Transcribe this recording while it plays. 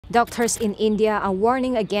Doctors in India are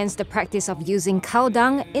warning against the practice of using cow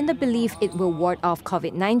dung in the belief it will ward off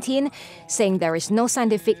COVID-19, saying there is no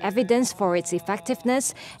scientific evidence for its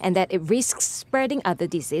effectiveness and that it risks spreading other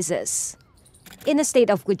diseases. In the state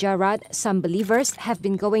of Gujarat, some believers have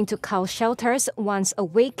been going to cow shelters once a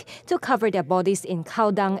week to cover their bodies in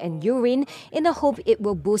cow dung and urine in the hope it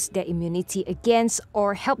will boost their immunity against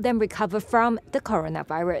or help them recover from the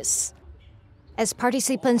coronavirus. As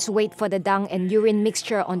participants wait for the dung and urine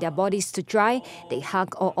mixture on their bodies to dry, they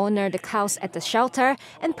hug or honor the cows at the shelter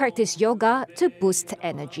and practice yoga to boost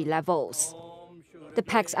energy levels. The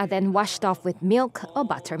packs are then washed off with milk or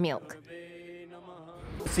buttermilk.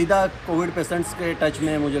 सीधा Covid patients के touch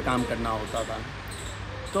में मुझे काम करना होता था,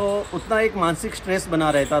 तो उतना एक मानसिक स्ट्रेस बना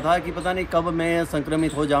रहता था कि पता नहीं कब मैं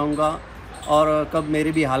संक्रमित हो जाऊंगा और कब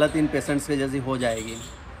मेरी भी हालत इन पेशेंट्स के जैसी हो जाएगी।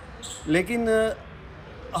 लेकिन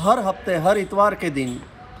हर हफ्ते, हर इतवार के दिन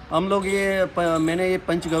हम लोग मैंने ये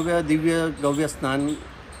पंचगव्य दिव्य गव्य स्नान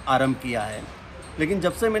आरंभ किया है। लेकिन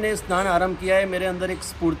जब से मैंने स्नान आरंभ किया है, मेरे अंदर एक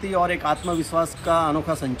स्फूर्ति और एक आत्मविश्वास का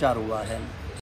अनोखा संचार हुआ है।